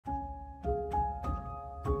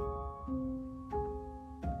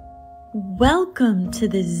Welcome to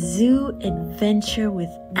the zoo adventure with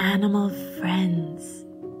animal friends.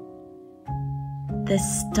 The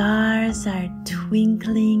stars are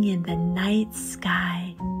twinkling in the night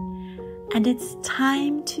sky, and it's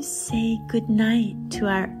time to say goodnight to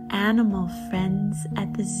our animal friends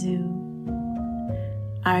at the zoo.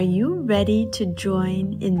 Are you ready to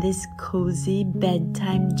join in this cozy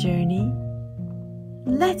bedtime journey?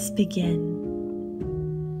 Let's begin.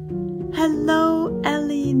 Hello,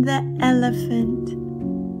 Ellie the Elephant.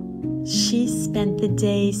 She spent the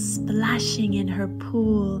day splashing in her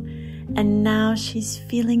pool, and now she's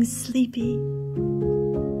feeling sleepy.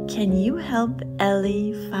 Can you help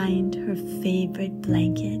Ellie find her favorite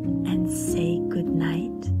blanket and say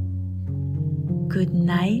goodnight? Good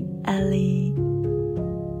night, Ellie.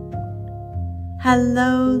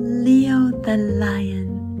 Hello, Leo the Lion.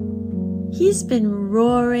 He's been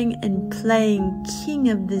roaring and playing king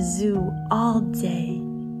of the zoo all day.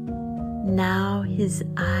 Now his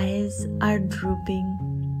eyes are drooping.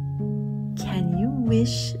 Can you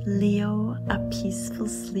wish Leo a peaceful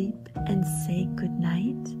sleep and say good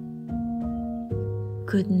night?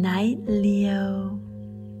 Good night, Leo.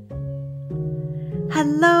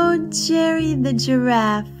 Hello, Gerry the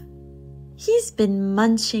Giraffe. He's been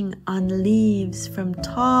munching on leaves from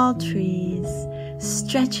tall trees,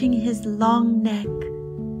 stretching his long neck.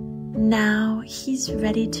 Now he's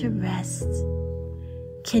ready to rest.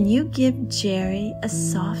 Can you give Gerry a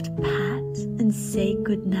soft pat and say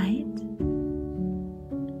good night?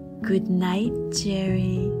 Good night,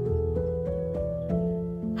 Gerry.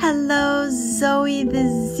 Hello, Zoe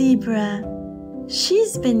the zebra.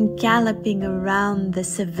 She's been galloping around the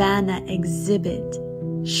savannah exhibit,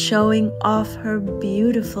 showing off her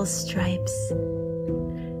beautiful stripes.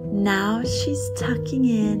 Now she's tucking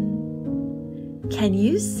in. Can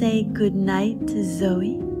you say good night to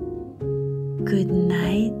Zoe? Good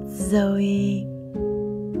night, Zoe.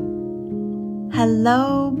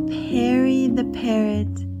 Hello, Perry the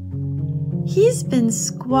parrot. He's been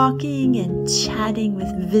squawking and chatting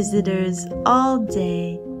with visitors all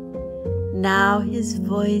day. Now his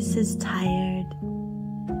voice is tired.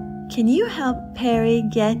 Can you help Perry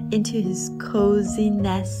get into his cozy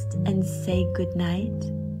nest and say good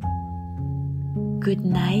night? Good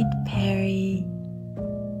night, Perry.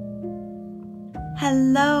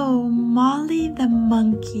 Hello, Molly the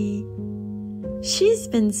monkey. She's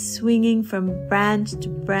been swinging from branch to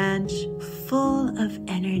branch, full of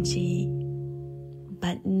energy.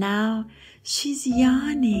 But now she's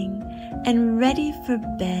yawning and ready for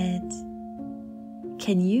bed.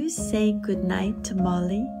 Can you say good night to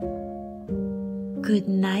Molly? Good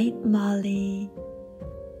night, Molly.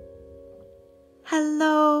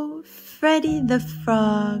 Hello, Freddy the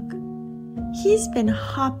frog. He's been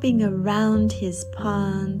hopping around his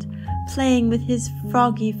pond, playing with his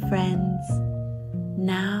froggy friends.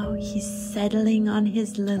 Now he's settling on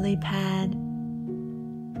his lily pad.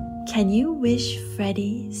 Can you wish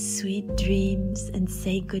Freddy sweet dreams and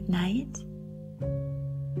say good night?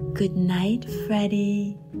 Good night,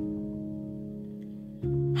 Freddy.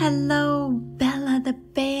 Hello, Bella the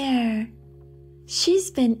bear.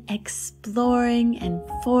 She's been exploring and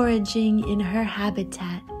foraging in her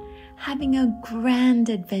habitat, having a grand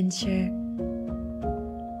adventure.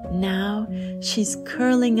 Now she's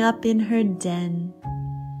curling up in her den.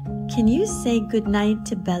 Can you say good night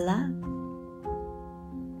to Bella?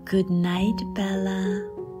 Good night, Bella.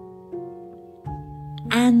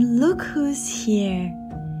 And look who's here.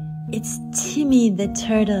 It's Timmy the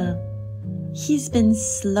turtle. He's been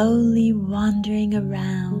slowly wandering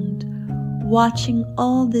around, watching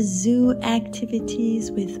all the zoo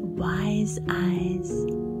activities with wise eyes.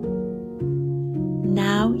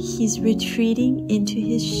 Now he's retreating into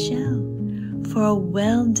his shell for a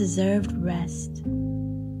well-deserved rest.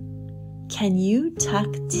 Can you tuck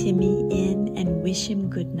Timmy in and wish him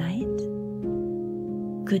good night?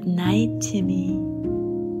 Good night, Timmy.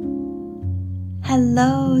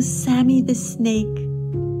 Hello, Sammy the snake.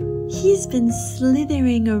 He's been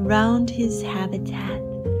slithering around his habitat,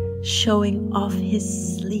 showing off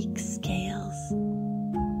his sleek scales.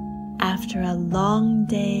 After a long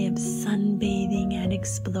day of sunbathing and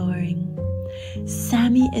exploring,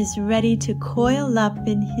 Sammy is ready to coil up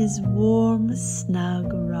in his warm,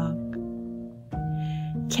 snug rug.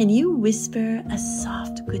 Can you whisper a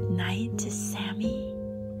soft good night to Sammy?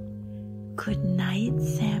 Good night,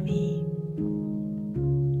 Sammy.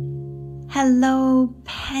 Hello,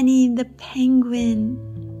 Penny the penguin.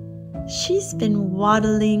 She's been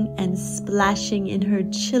waddling and splashing in her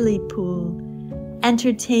chilly pool,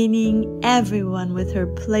 entertaining everyone with her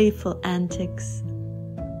playful antics.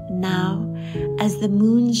 Now as the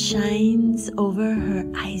moon shines over her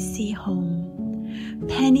icy home.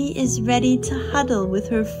 Penny is ready to huddle with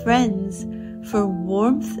her friends for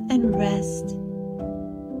warmth and rest.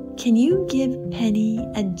 Can you give Penny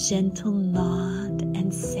a gentle nod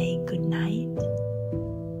and say good night?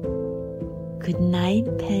 Good night,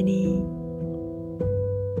 Penny.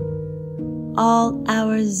 All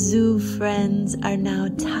our zoo friends are now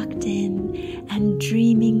tucked in and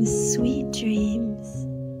dreaming sweet dreams.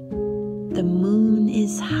 The moon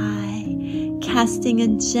is high, casting a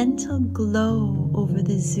gentle glow over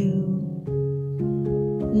the zoo.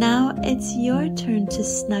 Now it's your turn to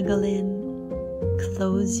snuggle in.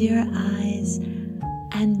 Close your eyes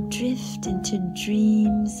and drift into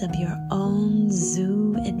dreams of your own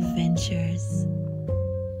zoo adventures.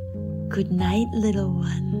 Good night, little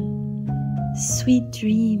one. Sweet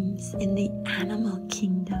dreams in the animal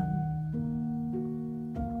kingdom.